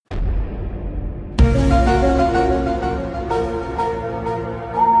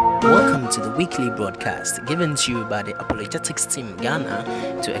weekly broadcast given to you by the Apologetics Team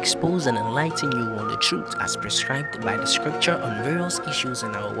Ghana to expose and enlighten you on the truth as prescribed by the scripture on various issues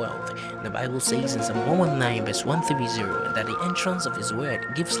in our world. The Bible says in Psalm 119 verse 130 that the entrance of His word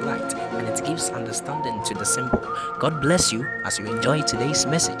gives light and it gives understanding to the simple. God bless you as you enjoy today's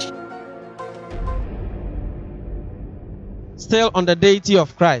message. Still on the deity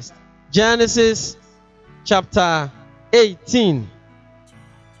of Christ. Genesis chapter 18.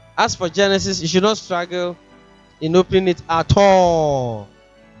 As for Genesis, you should not struggle in opening it at all.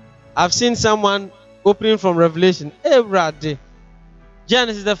 I've seen someone opening from Revelation every day.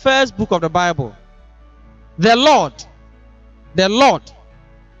 Genesis, the first book of the Bible. The Lord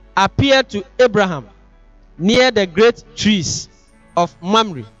appeared to Abraham near the great trees of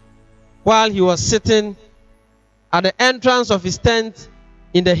Mamre while he was sitting at the entrance of his tent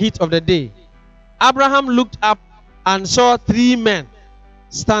in the heat of the day. Abraham looked up and saw 3 men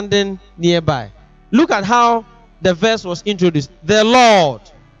standing nearby. Look at how the verse was introduced. The Lord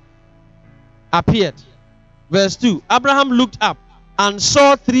appeared. Verse 2. Abraham looked up and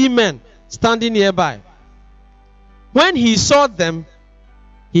saw 3 men standing nearby. When he saw them,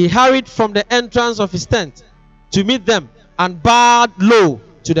 he hurried from the entrance of his tent to meet them and bowed low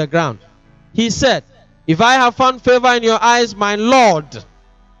to the ground. He said, "If I have found favor in your eyes, my Lord."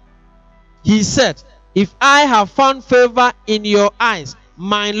 He said, "If I have found favor in your eyes,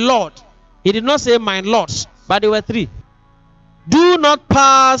 my Lord." He did not say my lords, but there were 3. "Do not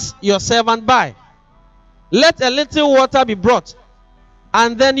pass your servant by. Let a little water be brought,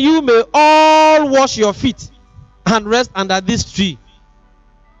 and then you may all wash your feet and rest under this tree."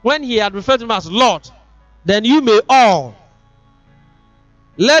 When he had referred to him as Lord, then you may all.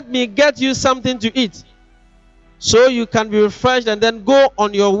 "Let me get you something to eat, so you can be refreshed and then go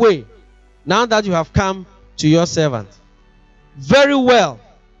on your way, now that you have come to your servant." "Very well,"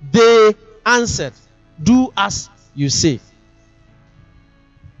 they answered, "do as you say."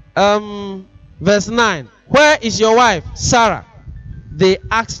 Verse 9. "Where is your wife, Sarah?" they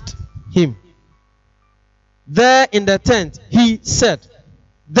asked him. "There in the tent," he said.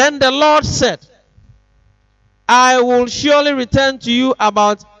 Then the Lord said, "I will surely return to you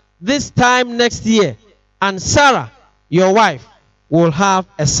about this time next year, and Sarah, your wife, will have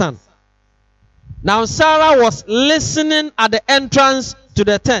a son." Now Sarah was listening at the entrance to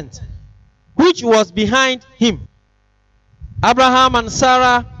the tent, which was behind him. Abraham and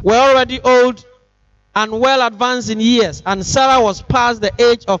Sarah were already old and well advanced in years, and Sarah was past the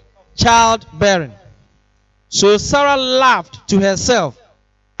age of childbearing. So Sarah laughed to herself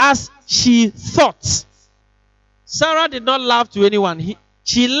as she thought. Sarah did not laugh to anyone.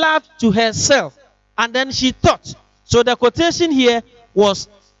 She laughed to herself, and then she thought. So the quotation here was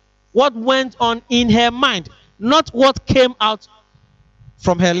what went on in her mind, not what came out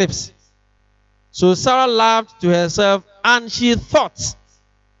from her lips. So Sarah laughed to herself, and she thought,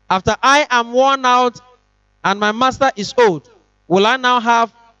 "After I am worn out and my master is old, will I now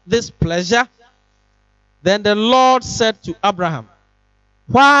have this pleasure?" Then the Lord said to Abraham,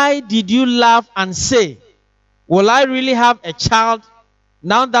 "Why did you laugh and say, 'Will I really have a child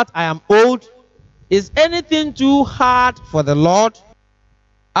now that I am old?' Is anything too hard for the Lord?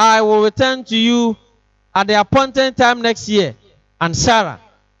 I will return to you at the appointed time next year, and Sarah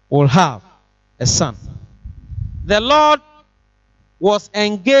will have a son." The Lord was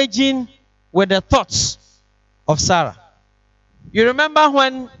engaging with the thoughts of Sarah. You remember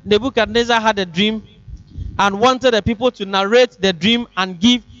when Nebuchadnezzar had a dream and wanted the people to narrate the dream and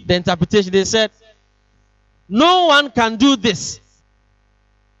give the interpretation? They said, "No one can do this.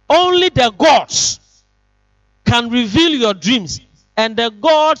 Only the gods can reveal your dreams, and the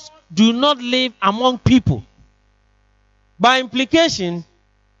gods do not live among people." By implication,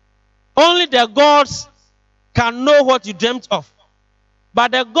 only the gods can know what you dreamt of.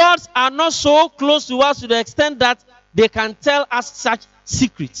 But the gods are not so close to us to the extent that they can tell us such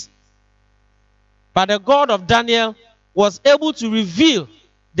secrets. But the God of Daniel was able to reveal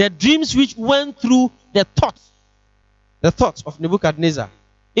the dreams which went through the thoughts of Nebuchadnezzar.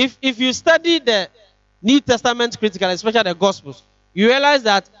 If you study the New Testament critically, especially the Gospels, you realize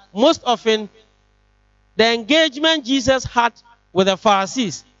that most often the engagement Jesus had with the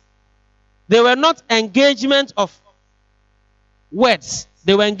Pharisees, they were not engagement of words,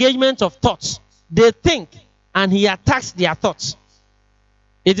 they were engagement of thoughts. They think and he attacks their thoughts.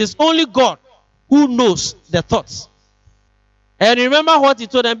 It is only God who knows the thoughts. And remember what he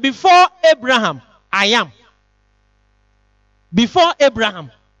told them: "Before Abraham, I am. Before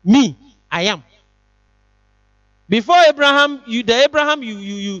Abraham, me, I am." Before Abraham, the Abraham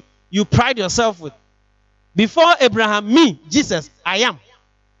you pride yourself with. Before Abraham, me, Jesus, I am.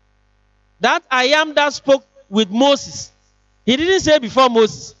 That I am that spoke with Moses. He didn't say before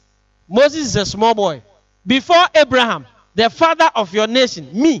Moses. Moses is a small boy. Before Abraham, the father of your nation,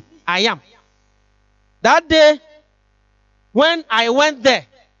 me, I am. That day, when I went there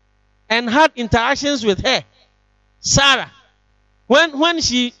and had interactions with her, Sarah, when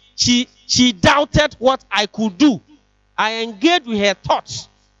she doubted what I could do, I engaged with her thoughts.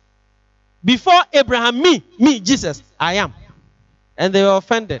 Before Abraham, me, Jesus, I am. And they were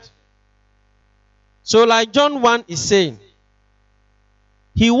offended. So like John 1 is saying,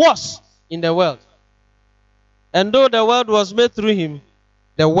 he was in the world. And though the world was made through him,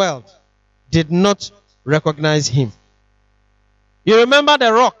 the world did not recognize him. You remember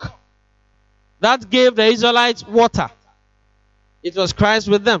the rock that gave the Israelites water? It was Christ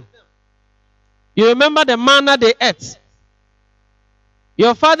with them. You remember the manna they ate?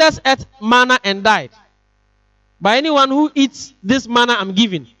 Your fathers ate manna and died. But anyone who eats this manna I'm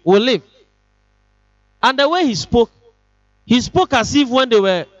giving will live. And the way he spoke as if when they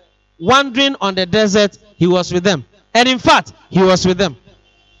were wandering on the desert, he was with them. And in fact, he was with them.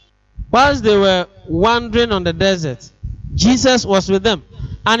 Whilst they were wandering on the desert, Jesus was with them.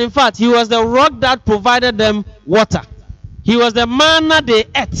 And in fact, he was the rock that provided them water. He was the manna they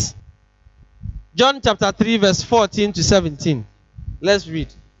ate. John chapter 3 verse 14 to 17. Let's read.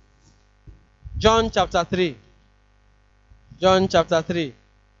 John chapter 3. John chapter 3.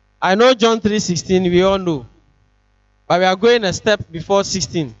 I know John 3:16, we all know. But we are going a step before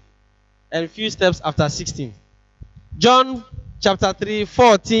 16 and a few steps after 16. John chapter 3,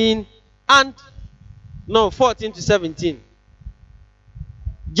 14 to 17.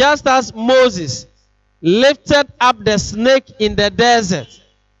 Just as Moses lifted up the snake in the desert,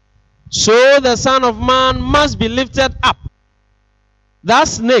 so the Son of Man must be lifted up. That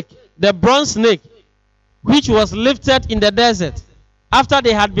snake, the bronze snake, which was lifted in the desert after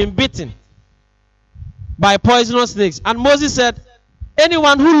they had been bitten by poisonous snakes. And Moses said,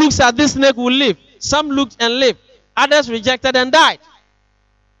 anyone who looks at this snake will live. Some looked and lived. Others rejected and died.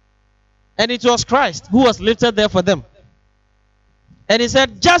 And it was Christ who was lifted there for them. And he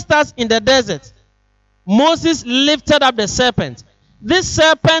said, just as in the desert, Moses lifted up the serpent. This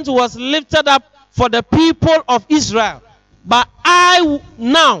serpent was lifted up for the people of Israel. But I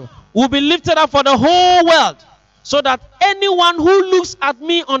now will be lifted up for the whole world, so that anyone who looks at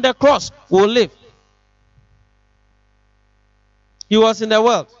me on the cross will live. He was in the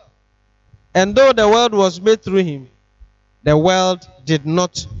world. And though the world was made through him, the world did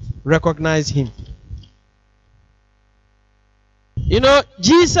not recognize him. You know,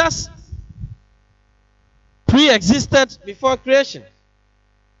 Jesus pre-existed before creation.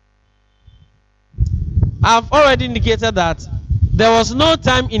 I've already indicated that there was no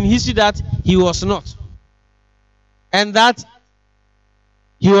time in history that he was not. And that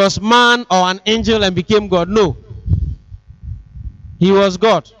he was man or an angel and became God. No. He was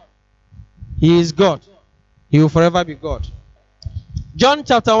God. He is God. He will forever be God. John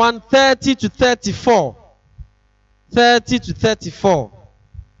chapter 1, 30 to 34. 30 to 34.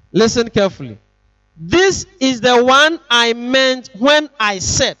 Listen carefully. This is the one I meant when I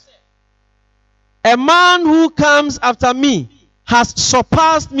said, a man who comes after me has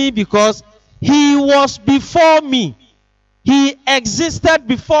surpassed me because he was before me. He existed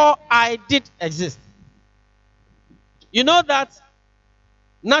before I did exist. You know that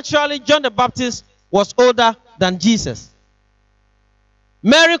naturally John the Baptist was older than Jesus.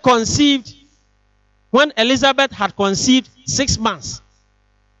 Mary conceived when Elizabeth had conceived 6 months.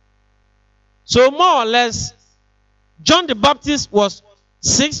 So more or less, John the Baptist was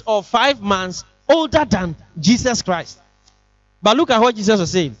 6 or 5 months older than Jesus Christ. But look at what Jesus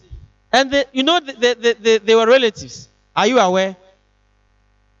was saying. And they were relatives. Are you aware?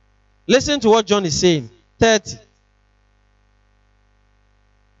 Listen to what John is saying. 30.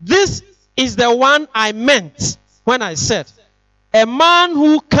 This is the one I meant when I said, a man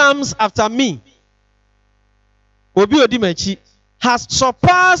who comes after me, Obi Odimechi, has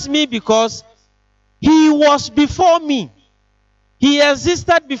surpassed me because he was before me. He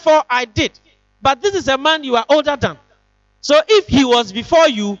existed before I did. But this is a man you are older than. So if he was before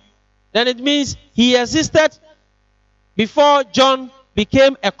you, then it means he existed before John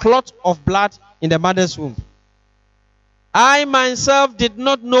became a clot of blood in the mother's womb. I myself did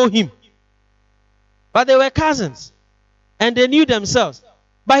not know him. But they were cousins. And they knew themselves.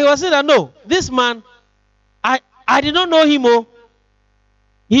 But he was saying that no, this man, I did not know him. Oh.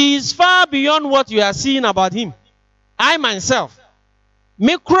 He is far beyond what you are seeing about him. I myself,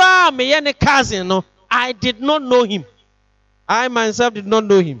 cousin, I did not know him. I myself did not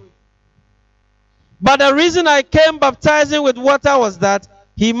know him. But the reason I came baptizing with water was that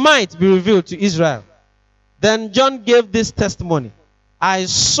he might be revealed to Israel. Then John gave this testimony. I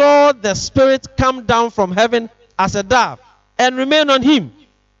saw the Spirit come down from heaven as a dove and remain on him.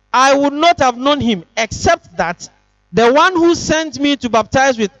 I would not have known him except that the one who sent me to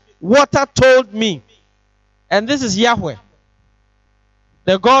baptize with water told me. And this is Yahweh,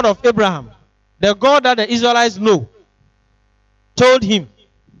 the God of Abraham, the God that the Israelites know, told him,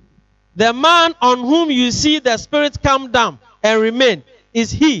 the man on whom you see the Spirit come down and remain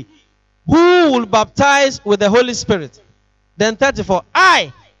is he who will baptize with the Holy Spirit. Then 34,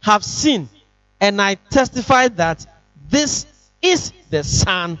 I have seen and I testify that this is the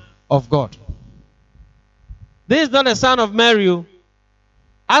Son of God. This is not the son of Mary.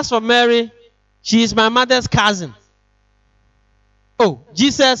 As for Mary, she is my mother's cousin. Oh,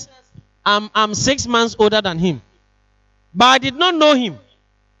 Jesus, I'm 6 months older than him. But I did not know him.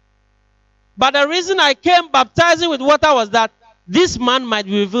 But the reason I came baptizing with water was that this man might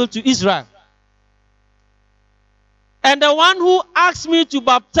be revealed to Israel. And the one who asked me to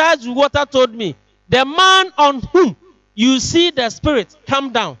baptize with water told me, the man on whom you see the Spirit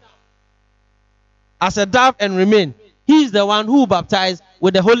come down as a dove and remain, he is the one who baptized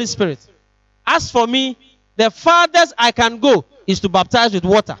with the Holy Spirit. As for me, the farthest I can go is to baptize with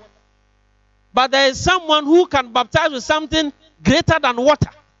water. But there is someone who can baptize with something greater than water.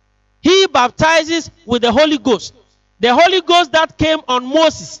 He baptizes with the Holy Ghost. The Holy Ghost that came on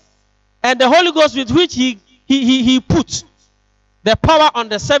Moses, and the Holy Ghost with which he put the power on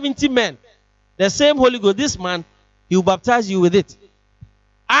the 70 men. The same Holy Ghost, this man, he will baptize you with it.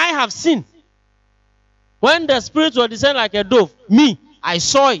 I have seen. When the Spirit will descend like a dove, me, I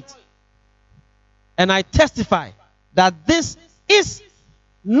saw it. And I testify that this is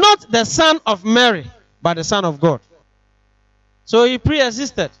not the son of Mary, but the Son of God. So he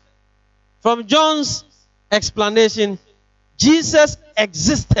pre-existed. From John's explanation, Jesus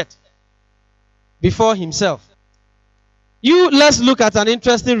existed before himself. Let's look at an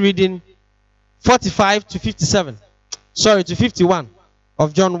interesting reading, 45 to 57. Sorry, to 51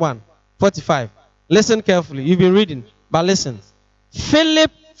 of John 1, 45. Listen carefully. You've been reading, but listen.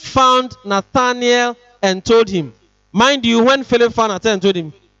 Philip found Nathanael and told him. Mind you, when Philip found Nathanael and told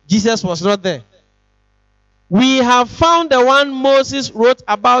him, Jesus was not there. We have found the one Moses wrote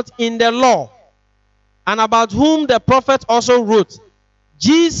about in the law, and about whom the prophet also wrote,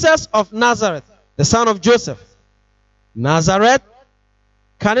 Jesus of Nazareth, the son of Joseph. Nazareth?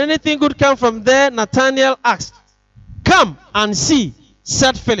 Can anything good come from there? Nathanael asked. Come and see,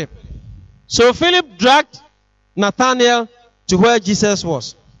 said Philip. So Philip dragged Nathanael to where Jesus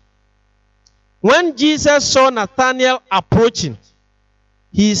was. When Jesus saw Nathanael approaching,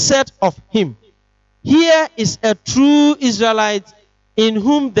 he said of him, here is a true Israelite in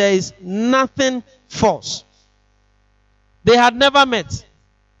whom there is nothing false. They had never met.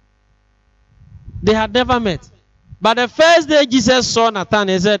 They had never met. But the first day Jesus saw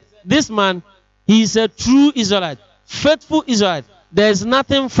Nathanael, he said, this man, he is a true Israelite, faithful Israelite. There is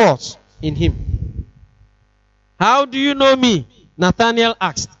nothing false in him. How do you know me? Nathanael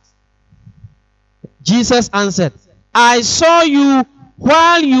asked. Jesus answered, I saw you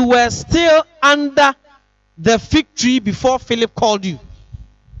while you were still under the fig tree before Philip called you.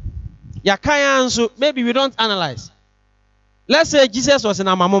 Maybe we don't analyze. Let's say Jesus was in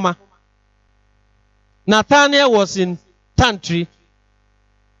Amamoma. Nathanael was in Tantri.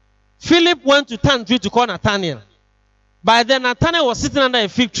 Philip went to Tantri to call Nathanael. By then, Nathanael was sitting under a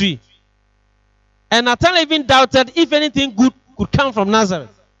fig tree. And Nathanael even doubted if anything good could come from Nazareth.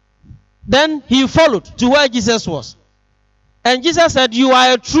 Then he followed to where Jesus was. And Jesus said, you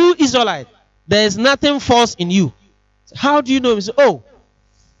are a true Israelite. There is nothing false in you. How do you know? He said, oh,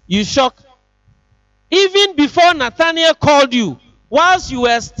 you shocked. Even before Nathanael called you, whilst you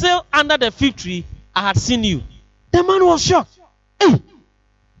were still under the fig tree, I had seen you. The man was shocked. Hey.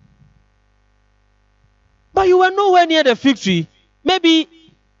 But you were nowhere near the fig tree. Maybe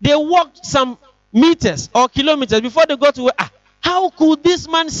they walked some meters or kilometers before they got to where, how could this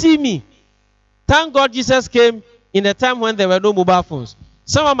man see me? Thank God Jesus came in a time when there were no mobile phones.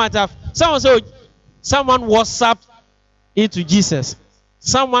 Someone WhatsApped it to Jesus.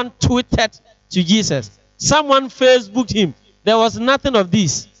 Someone tweeted to Jesus. Someone Facebooked him. There was nothing of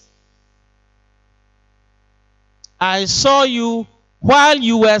this. I saw you while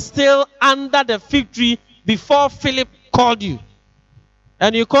you were still under the fig tree before Philip called you.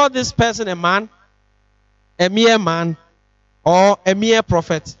 And you call this person a man, a mere man, or a mere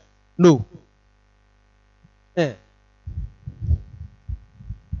prophet? No.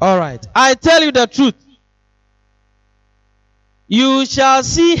 All right. I tell you the truth. You shall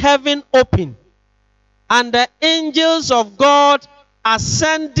see heaven open, and the angels of God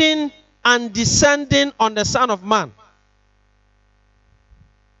ascending and descending on the Son of Man.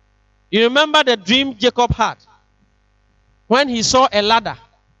 You remember the dream Jacob had? When he saw a ladder,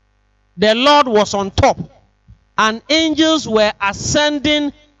 the Lord was on top, and angels were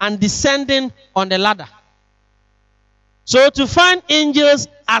ascending and descending on the ladder. So to find angels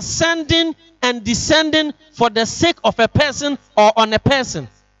ascending and descending for the sake of a person or on a person,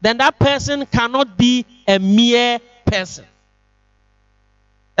 then that person cannot be a mere person.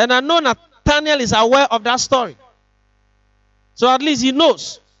 And I know Nathaniel is aware of that story. So at least he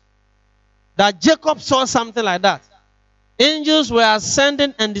knows that Jacob saw something like that. Angels were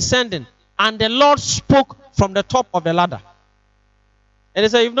ascending and descending, and the Lord spoke from the top of the ladder. And he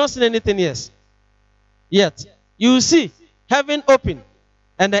said, you've not seen anything yet. You will see heaven open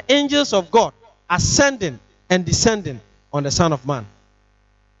and the angels of God ascending and descending on the Son of Man.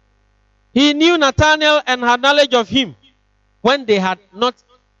 He knew Nathanael and had knowledge of him when they had not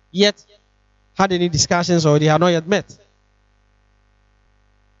yet had any discussions or they had not yet met.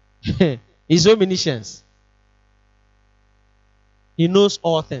 He's omniscience. He knows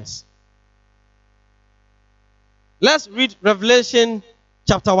all things. Let's read Revelation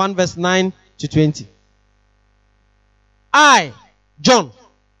chapter 1 verse 9 to 20. I, John,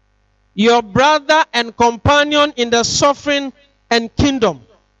 your brother and companion in the suffering and kingdom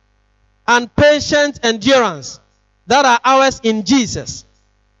and patient endurance that are ours in Jesus,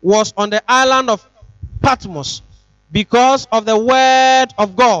 was on the island of Patmos because of the word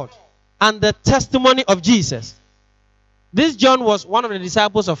of God and the testimony of Jesus. This John was one of the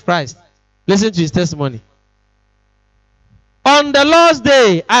disciples of Christ. Listen to his testimony. On the Lord's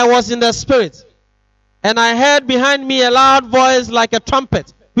day, I was in the Spirit, and I heard behind me a loud voice like a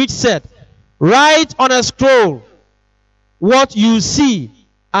trumpet, which said, write on a scroll what you see,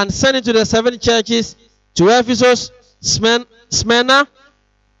 and send it to the 7 churches, to Ephesus, Smyrna,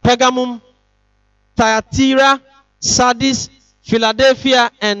 Pergamum, Thyatira, Sardis,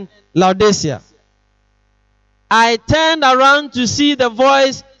 Philadelphia, and Laodicea. I turned around to see the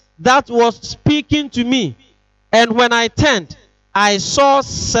voice that was speaking to me. And when I turned, I saw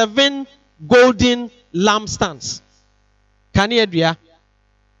 7 golden lampstands. Canedria.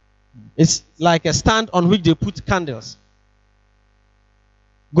 It's like a stand on which they put candles.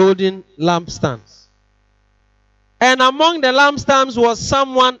 Golden lampstands. And among the lampstands was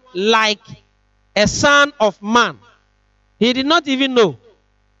someone like a son of man. He did not even know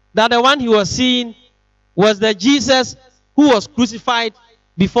that the one he was seeing was the Jesus who was crucified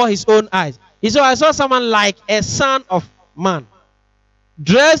before his own eyes. He said, I saw someone like a son of man,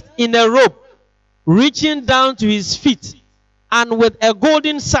 dressed in a robe, reaching down to his feet, and with a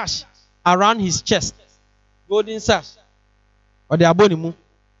golden sash around his chest. Golden sash. Or the abonimu.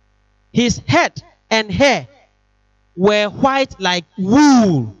 His head and hair were white like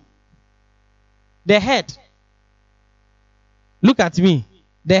wool. The head. Look at me.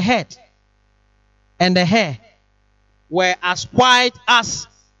 The head and the hair were as white as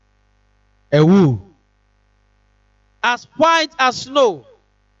a wool, as white as snow,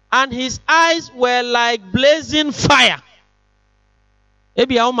 and his eyes were like blazing fire.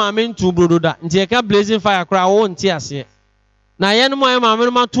 Ebi a ma men tu brodo da nti e ka blazing fire kra wo nti ase na ye no ma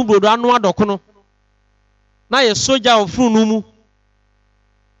men ma tu brodo anu adoko no na ye soja ofru no mu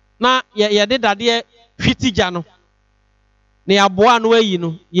na ye de dade hwitija no na ya boa no ayi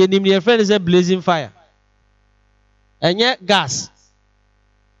no ye nim ye friend say blazing fire enye gas.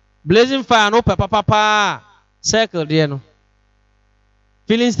 Blazing fire no papa circle there no.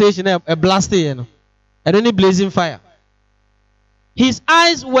 Filling station a blast there no. And only blazing fire. His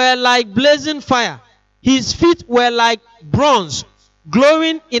eyes were like blazing fire. His feet were like bronze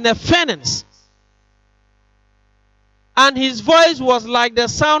glowing in a furnace. And his voice was like the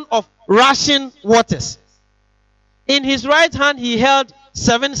sound of rushing waters. In his right hand he held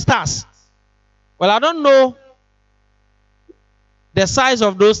 7 stars. Well, I don't know the size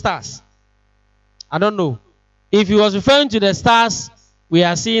of those stars. I don't know. If he was referring to the stars we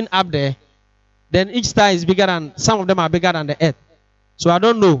are seeing up there, then each star is bigger than, some of them are bigger than the earth. So I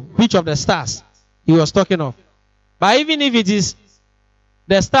don't know which of the stars he was talking of. But even if it is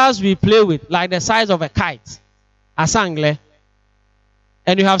the stars we play with, like the size of a kite, a sangle,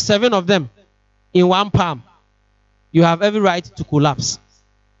 and you have 7 of them in one palm, you have every right to collapse.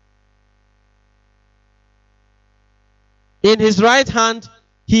 In his right hand,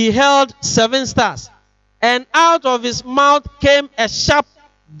 he held 7 stars, and out of his mouth came a sharp,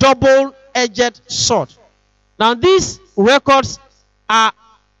 double-edged sword. Now, these records are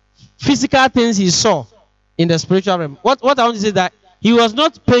physical things he saw in the spiritual realm. What I want to say is that he was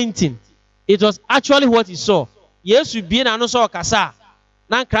not painting. It was actually what he saw. Yesu bie na no so kasa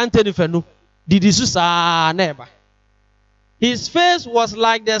na krante ni fanu didi su saa na eba. His face was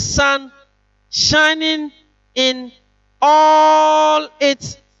like the sun shining in all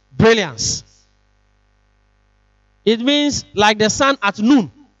its brilliance. It means like the sun at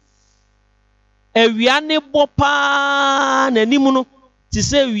noon. Ewiane bopa na nimu no ti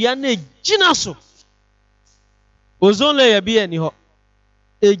se ewiane gina so. Ozone layer bi eni ho.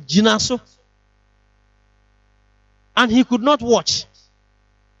 E gina so. And he could not watch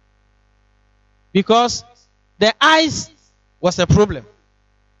because the eyes was a problem.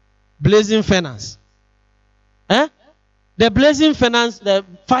 Blazing furnace. The blazing furnace, the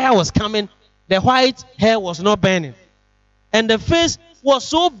fire was coming. The white hair was not burning. And the face was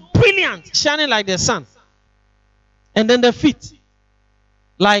so brilliant, shining like the sun. And then the feet,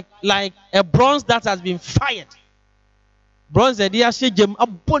 like a bronze that has been fired. Bronze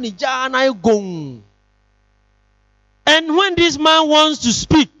and when this man wants to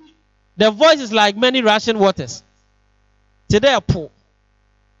speak, the voice is like many rushing waters. Today,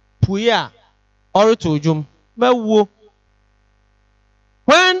 Puya, Oritujum, Mewo.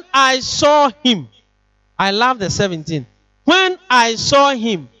 When I saw him, I love the 17. When I saw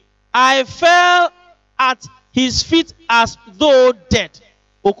him, I fell at his feet as though dead.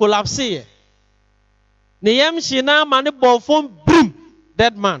 Okolapse. Neyem shina mani bofum boom,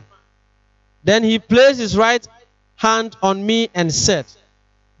 dead man. Then he placed his right hand on me and said,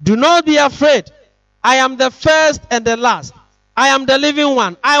 do not be afraid. I am the first and the last. I am the living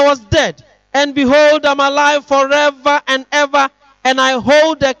one. I was dead, and behold, I'm alive forever and ever, and I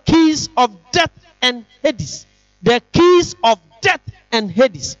hold the keys of death and Hades. The keys of death and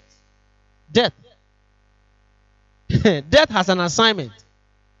Hades. Death. Death has an assignment.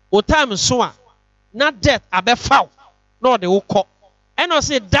 O time so not death abe foul. No they will call. And I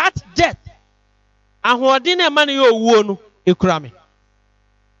say that death. And who didn't money you won ekrami.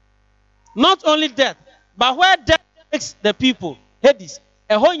 Not only death, but where death takes the people, Hades.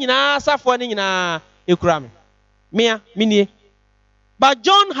 A whole nyina safo ni nyina ekrami. Mia minie. But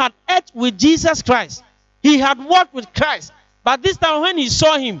John had ate with Jesus Christ. He had walked with Christ. But this time when he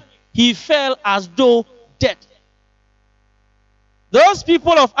saw him, he fell as though dead. Those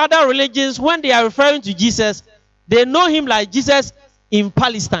people of other religions, when they are referring to Jesus, they know him like Jesus in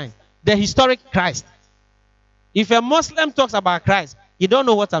Palestine, the historic Christ. If a Muslim talks about Christ, he don't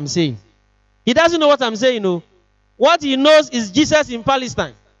know what I'm saying. He doesn't know what I'm saying. No. What he knows is Jesus in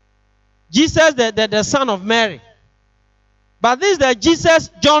Palestine. Jesus, the son of Mary. But this is the Jesus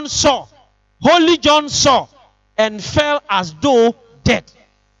John saw. Holy John saw and fell as though dead.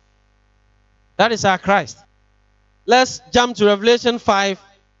 That is our Christ. Let's jump to Revelation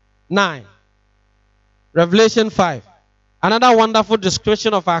 5:9. Revelation 5. Another wonderful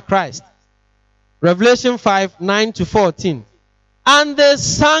description of our Christ. Revelation 5:9-14. And they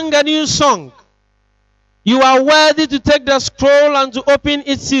sang a new song. You are worthy to take the scroll and to open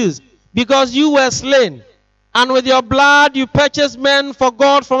its seals, because you were slain. And with your blood you purchased men for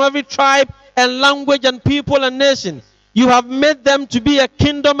God from every tribe and language and people and nation. You have made them to be a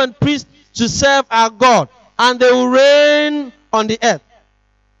kingdom and priests to serve our God, and they will reign on the earth.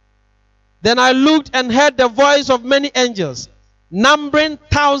 Then I looked and heard the voice of many angels, numbering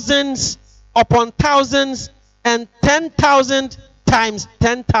thousands upon thousands and 10,000 times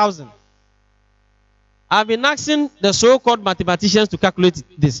 10,000. I've been asking the so-called mathematicians to calculate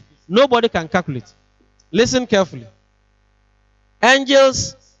this. Nobody can calculate. Listen carefully.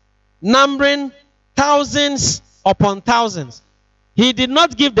 Angels numbering thousands upon thousands. He did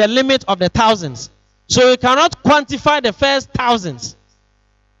not give the limit of the thousands. So you cannot quantify the first thousands.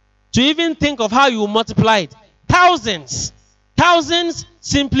 To even think of how you multiply it. Thousands. Thousands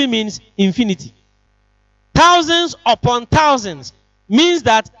simply means infinity. Thousands upon thousands means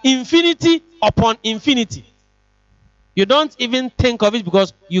that infinity upon infinity. You don't even think of it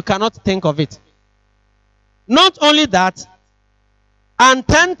because you cannot think of it. Not only that, and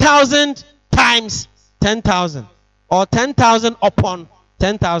 10,000 times 10,000, or 10,000 upon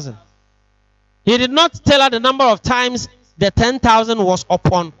 10,000. He did not tell her the number of times the 10,000 was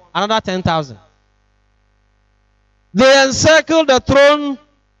upon another 10,000. They encircled the throne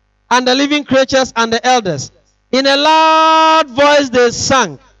and the living creatures and the elders. In a loud voice they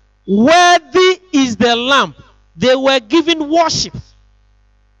sang, worthy is the Lamb. They were given worship.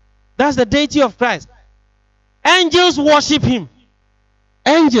 That's the deity of Christ. Angels worship him.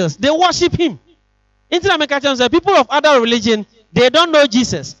 Angels, they worship him. People of other religion, they don't know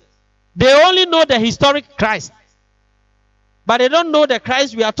Jesus. They only know the historic Christ. But they don't know the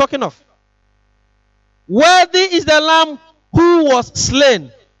Christ we are talking of. Worthy is the Lamb who was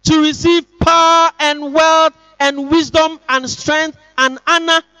slain to receive power and wealth and wisdom and strength and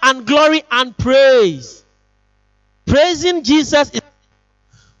honor and glory and praise. Praising Jesus is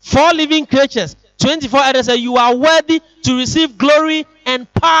 4 living creatures. 24 others say, you are worthy to receive glory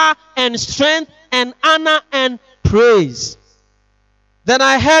and power and strength and honor and praise. Then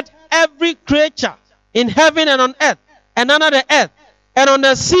I heard every creature in heaven and on earth and under the earth and on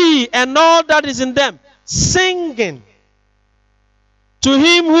the sea and all that is in them, singing to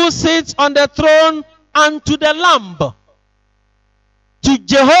him who sits on the throne and to the Lamb, to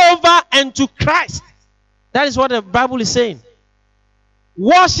Jehovah and to Christ. That is what the Bible is saying.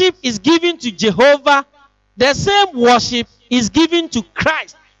 Worship is given to Jehovah. The same worship is given to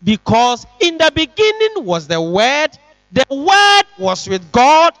Christ, because in the beginning was the Word. The Word was with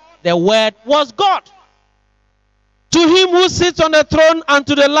God. The Word was God. To him who sits on the throne and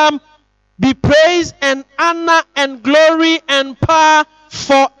to the Lamb be praise and honor and glory and power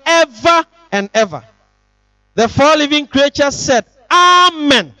forever and ever. The 4 living creatures said,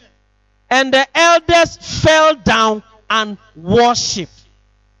 Amen. And the elders fell down and worshipped.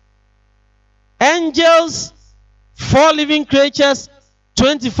 Angels, 4 living creatures,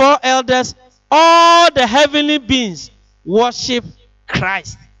 24 elders, all the heavenly beings worship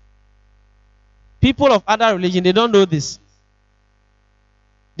Christ. People of other religion, they don't know this.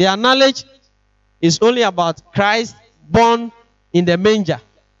 Their knowledge is only about Christ born in the manger,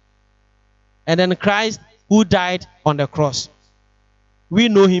 and then Christ who died on the cross. We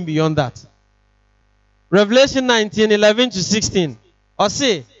know him beyond that. Revelation 19:11-16. Or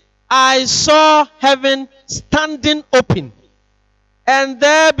say, I saw heaven standing open, and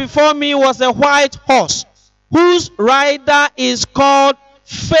there before me was a white horse, whose rider is called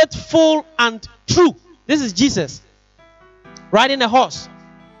Faithful and True. This is Jesus riding a horse.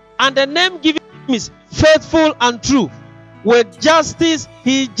 And the name given him is Faithful and True. With justice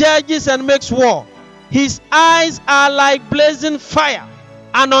he judges and makes war. His eyes are like blazing fire,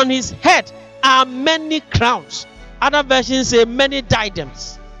 and on his head are many crowns. Other versions say many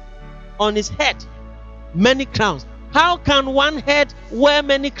diadems. On his head, many crowns. How can one head wear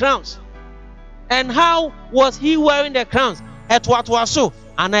many crowns? And how was he wearing the crowns? At what was so?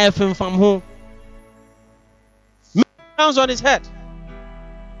 And I have him from whom? Many crowns on his head.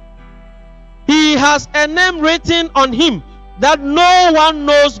 He has a name written on him that no one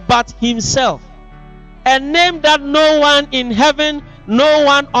knows but himself. A name that no one in heaven, no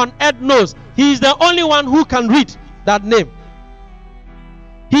one on earth knows. He is the only one who can read that name.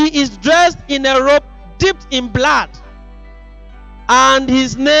 He is dressed in a robe dipped in blood, and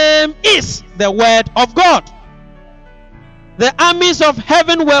his name is the Word of God. The armies of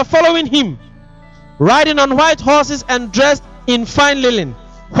heaven were following him, riding on white horses and dressed in fine linen,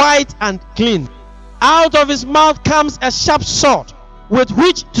 white and clean. Out of his mouth comes a sharp sword, with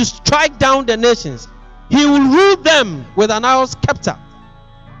which to strike down the nations. He will rule them with an iron scepter.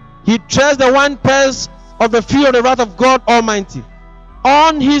 He treads the winepress of the fury of the wrath of God Almighty.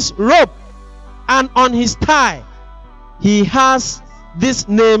 On his robe and on his thigh he has this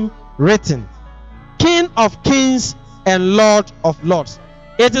name written: King of Kings and Lord of Lords.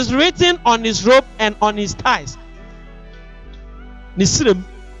 It is written on his robe and on his thighs. Nisrim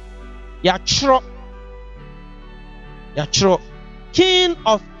Yachro King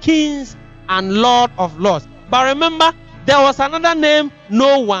of Kings and Lord of Lords. But remember, there was another name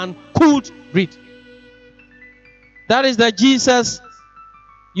no one could read. That is the Jesus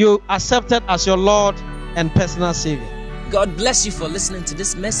you accepted as your Lord and personal Savior. God bless you for listening to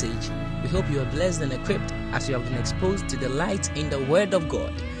this message. We hope you are blessed and equipped as you have been exposed to the light in the Word of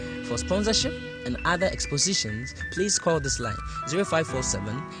God. For sponsorship and other expositions, please call this line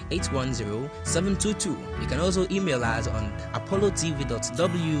 0547-810-722. You can also email us on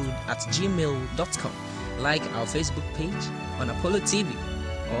apollotv.w@gmail.com. Like our Facebook page on Apollo TV,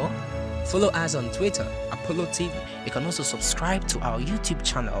 or follow us on Twitter, Apollo TV. You can also subscribe to our YouTube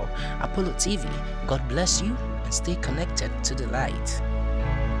channel, Apollo TV. God bless you and stay connected to the light.